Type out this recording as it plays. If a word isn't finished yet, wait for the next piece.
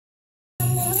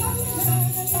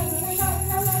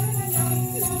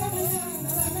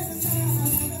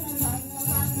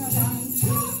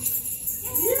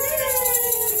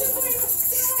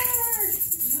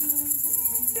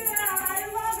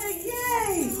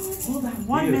Hold on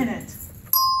 1 minute.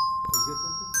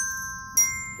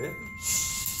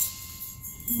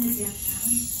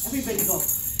 Everybody go.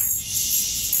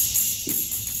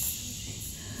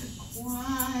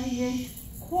 Quiet,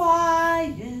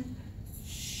 quiet.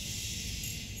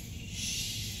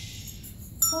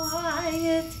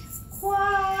 Quiet,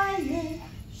 quiet.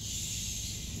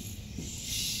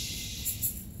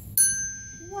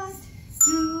 What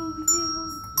do you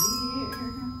hear?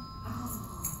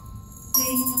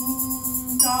 Ding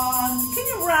dong. Can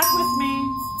you rock with me?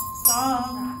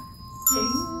 Dong.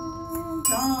 Ding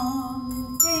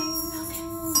dong. Ding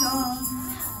dong.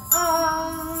 I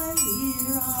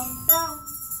hear a bell.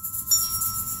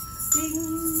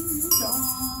 Ding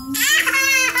dong.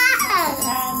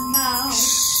 And now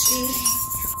would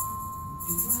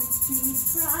you like to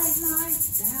try my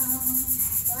bell?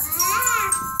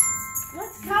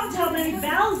 Let's count how many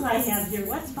bells I have here.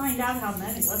 Let's find out how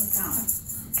many. Let's count.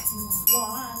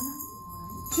 1,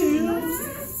 2,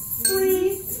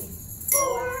 3,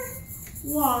 4.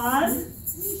 1,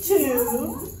 2,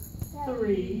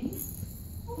 3,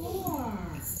 4.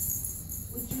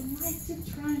 Would you like to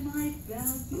try my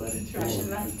bell? You want to try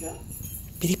my bell?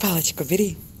 Beri paličko,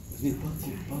 beri.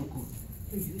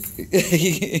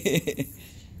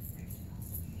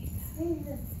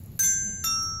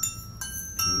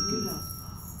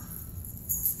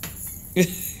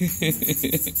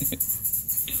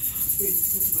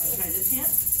 Try this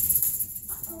hand.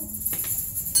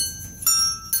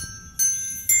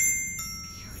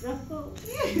 Beautiful.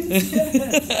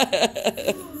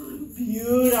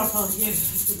 Beautiful. Here,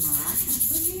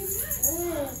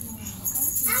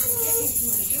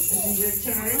 your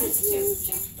turn.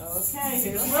 Okay,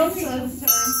 here's Wilson's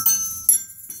turn.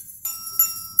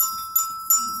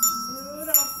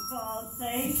 Beautiful.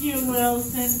 Thank you,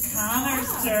 Wilson.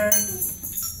 Connor's turn.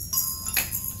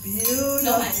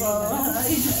 Beautiful.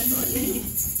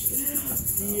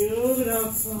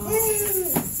 Beautiful.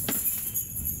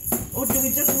 Oh, did we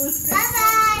just lose Chris?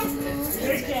 Bye-bye.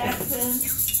 Here's Jackson.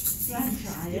 You want to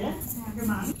try it?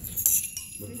 Come on.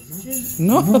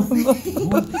 No.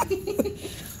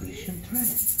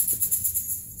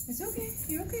 It's okay.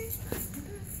 You're okay.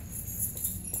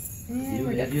 You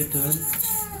have your turn.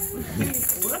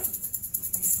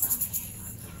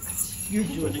 You're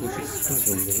doing it.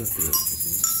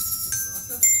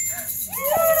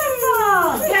 Beautiful.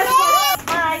 Guess what?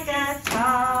 My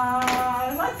guitar.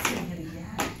 Let's sing it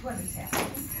again. What is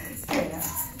happening? Dad,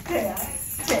 Dad,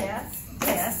 Dad,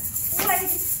 Dad.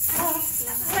 Wake up,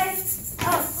 wake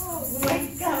up,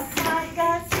 wake up, my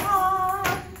guitar.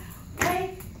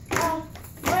 Wake up,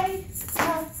 wake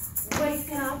up,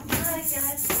 wake up, my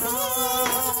guitar.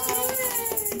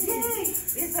 Yay!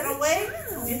 Is it awake?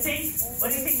 You think? What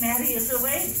do you think, Maddie? Is it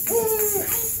awake?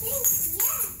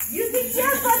 You think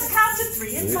yes? Let's count to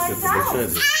 3 and find out.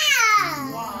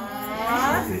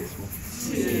 1,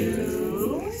 2,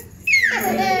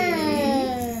 3.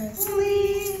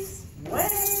 Please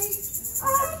wake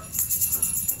up.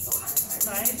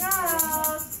 Find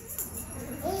out.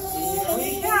 Here we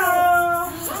go.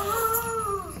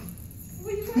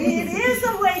 It is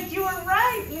awake. You were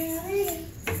right, Maddie.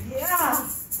 Yeah.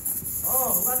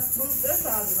 Oh, let's move this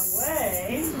out of the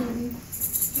way.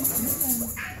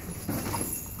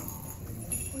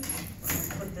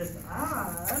 Put this on.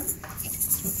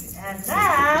 And then,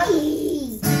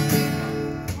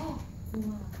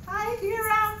 hi,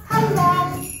 Vera. Hello.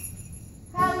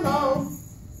 Hello.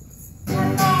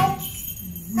 Hello.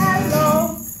 Hello.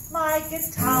 My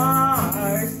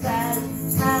guitar says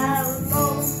hello.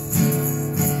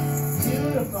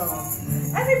 Beautiful.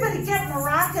 Everybody get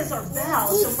maracas or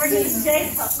bells, and we're going to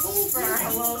shake up for our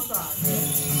hello song.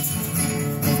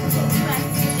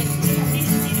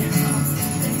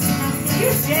 You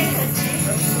shake it.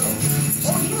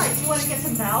 Oh, Eli, do you want to get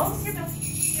some bells? Here, Bill.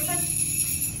 Here, Bill.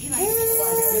 Eli,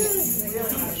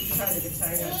 really hard to try the guitar.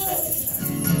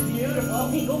 Beautiful.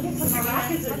 Okay, go get some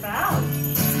maracas and bells.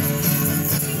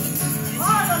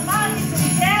 Oh, the mommies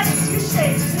and daddies, you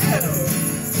shake too.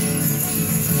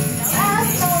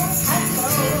 Hello, hello,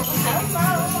 hello,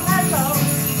 hello.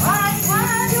 I'm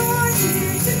glad you're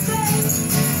here today.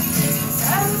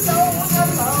 Hello,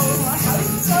 hello,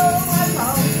 hello, hello.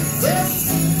 We'll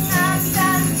sing and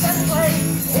dance and play.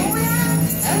 Oh yeah,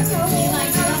 hello,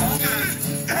 hello,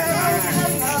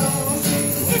 hello.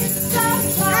 It's a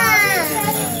fine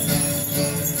day,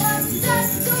 but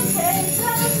that's okay.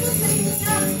 Let's sing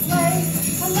and play.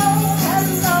 Hello, hello.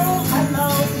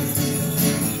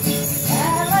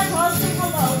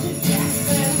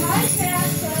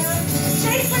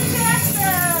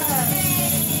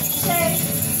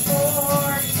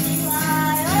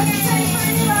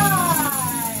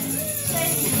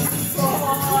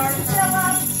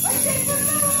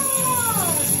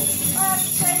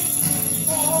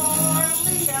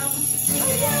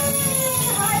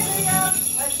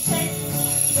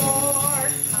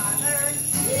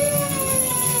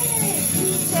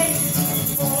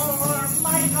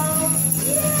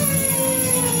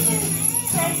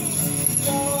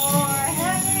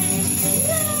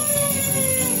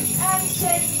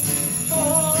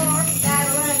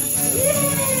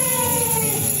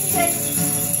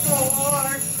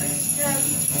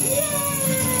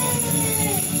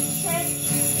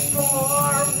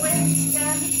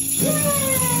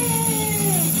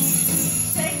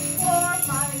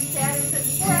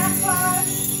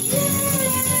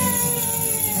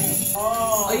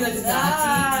 Oh, you like the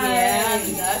Nazi? Yeah,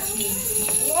 the Nazi.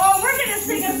 Whoa, we're going to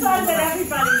sing a song that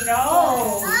everybody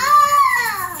knows.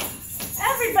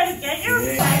 Everybody get your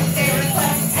flag, there,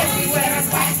 flag, everywhere,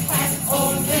 flag, flag.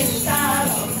 Old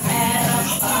MacDonald had a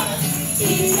farm,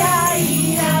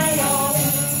 E-I-E-I-O.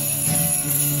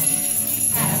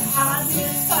 And on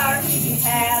his farm he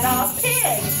had a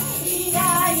pig,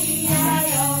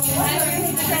 E-I-E-I-O. Whatever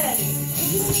he said,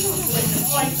 with an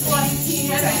oink, oink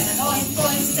here and an oink,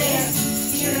 oink there.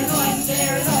 Here an oink,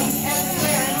 there an oink,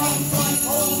 everywhere an oink, oink.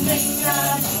 Old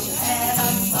MacDonald had a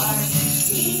farm,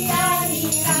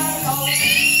 E-I-E-I-O.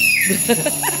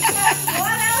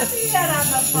 What else he had on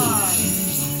the farm?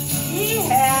 He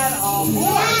had a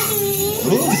horse.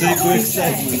 Oh, c'est quoi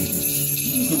excitement?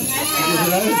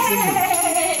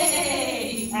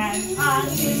 And on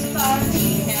his farm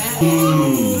he had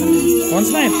Ons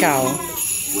na het cow.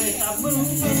 with a moo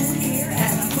moo here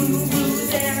and a moo moo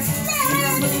there. Here a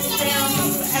moo, there a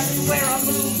moo, everywhere a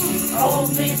moo. Old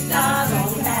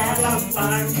MacDonald had a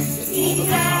farm.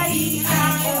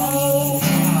 E-I-E-I-O.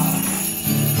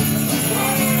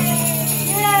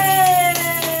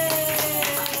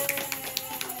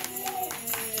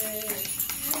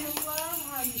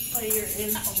 Your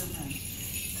instrument.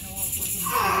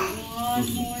 One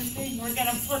more thing. We're going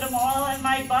to put them all in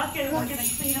my bucket and we're going to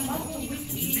clean them up so we can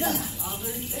do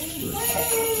other things.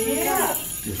 Yeah.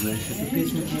 Dus wij zetten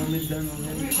pitch met jou met dan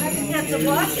Get the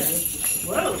bucket.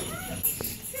 Whoa.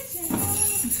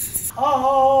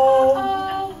 Oh.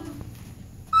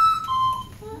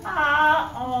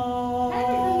 Uh-oh.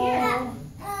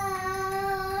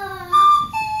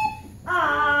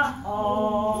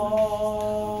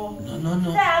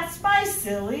 That's my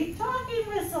silly talking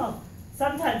whistle.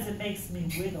 Sometimes it makes me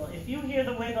wiggle. If you hear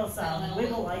the wiggle sound,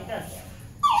 wiggle like this.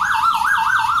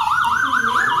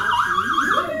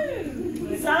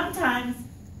 Sometimes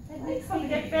it makes me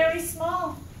get very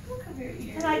small.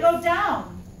 And I go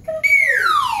down.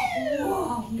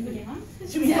 Whoa.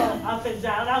 Should we go up and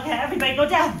down? Okay, everybody go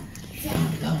down.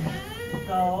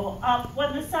 Go up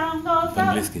when the sound goes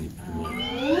up.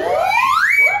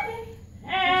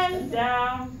 And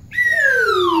down.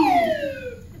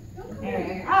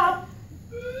 And up.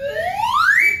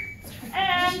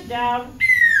 And down.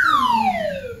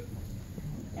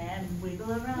 And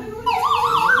wiggle around.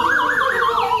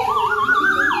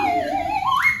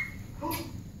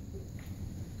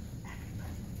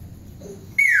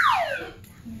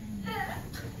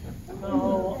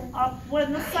 Go up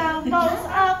when the sound goes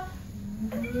up.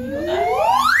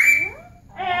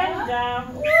 And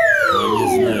down.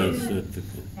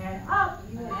 And up.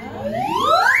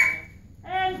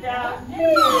 And down.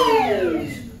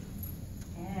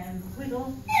 And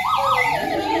wiggle.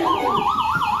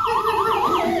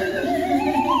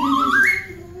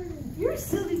 You're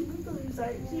silly wigglers,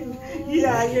 aren't you?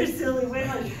 Yeah, you're silly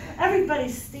wigglers. Everybody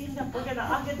stand up. We're going to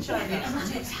Ungatron now.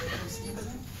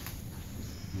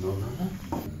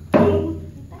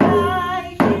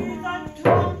 I hear the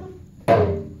drum.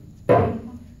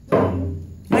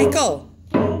 Michael.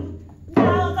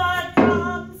 Now the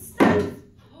drum stops.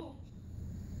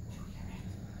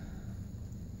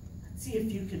 Let's see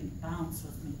if you can bounce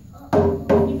with me.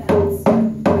 Bounce.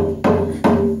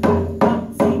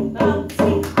 Bouncing,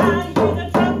 bouncing, I hear the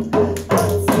drum.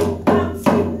 Bouncing,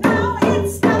 bouncing, now it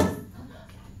stops.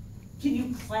 Can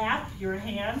you clap your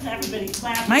hands? Everybody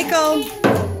clap. Michael.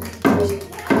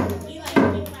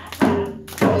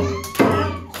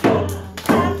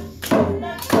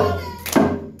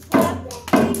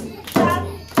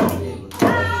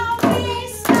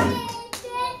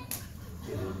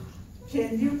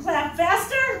 Can you clap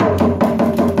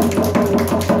faster?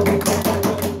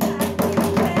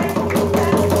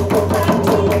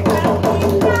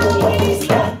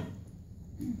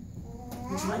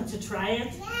 Would you like to try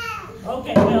it?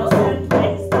 Okay, Wilson,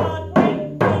 please stop.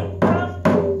 Beautiful.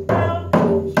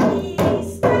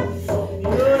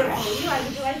 Eli,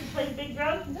 would you like to play the big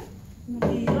drum?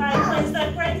 Eli plays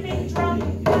that great big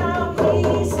drum. Now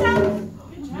please stop.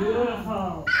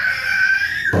 Beautiful.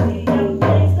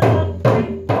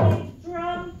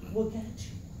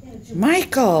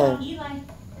 Michael. Eli.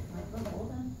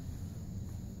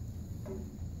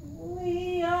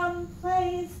 Liam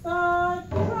plays the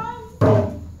drum.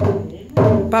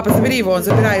 Papa, забери его, он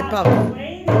забирает папу.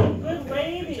 Good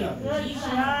lady. Good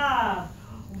job.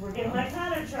 We're going to let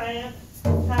Connor try it.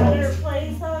 Connor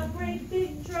plays the great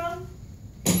big drum.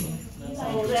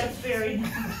 Oh, that's very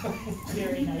nice.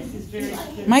 Very nice. It's very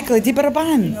good. Michael, иди You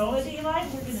барабан. know what, Eli?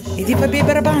 We're going to Иди побей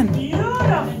барабан.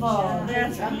 Beautiful.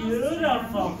 That's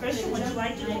beautiful. Christian, would you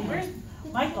like to do yours?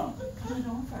 Michael, come on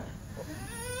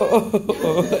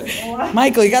over.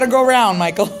 Michael, you gotta go around,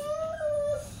 Michael.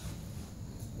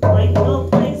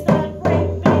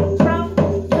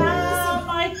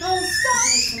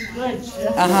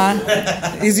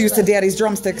 He's used to daddy's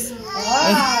drumsticks.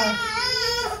 Wow.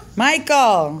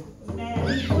 Michael.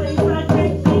 Daddy plays a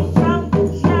great big drum.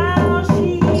 Now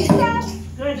she's got.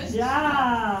 Good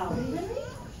job.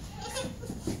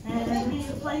 Daddy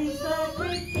plays a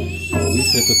great big drum.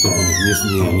 Видишь, это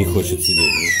тоже не хочет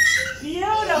сидеть.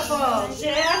 Beautiful.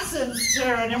 Jackson's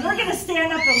turn. And we're going to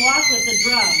stand up and walk with the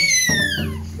drum.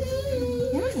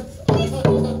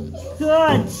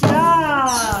 Good job.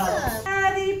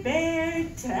 Teddy bear,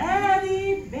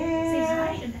 teddy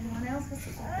bear.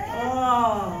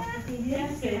 Oh, you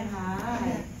say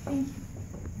hi.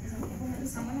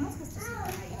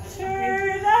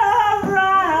 Turn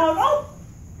around. Oh,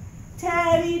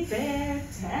 teddy bear,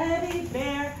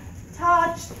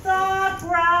 touch the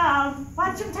ground.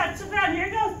 Watch him touch the ground. Here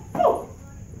he goes. Woo.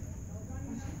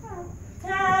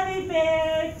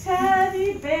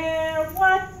 Teddy bear,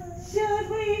 what should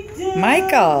we do?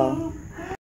 Michael.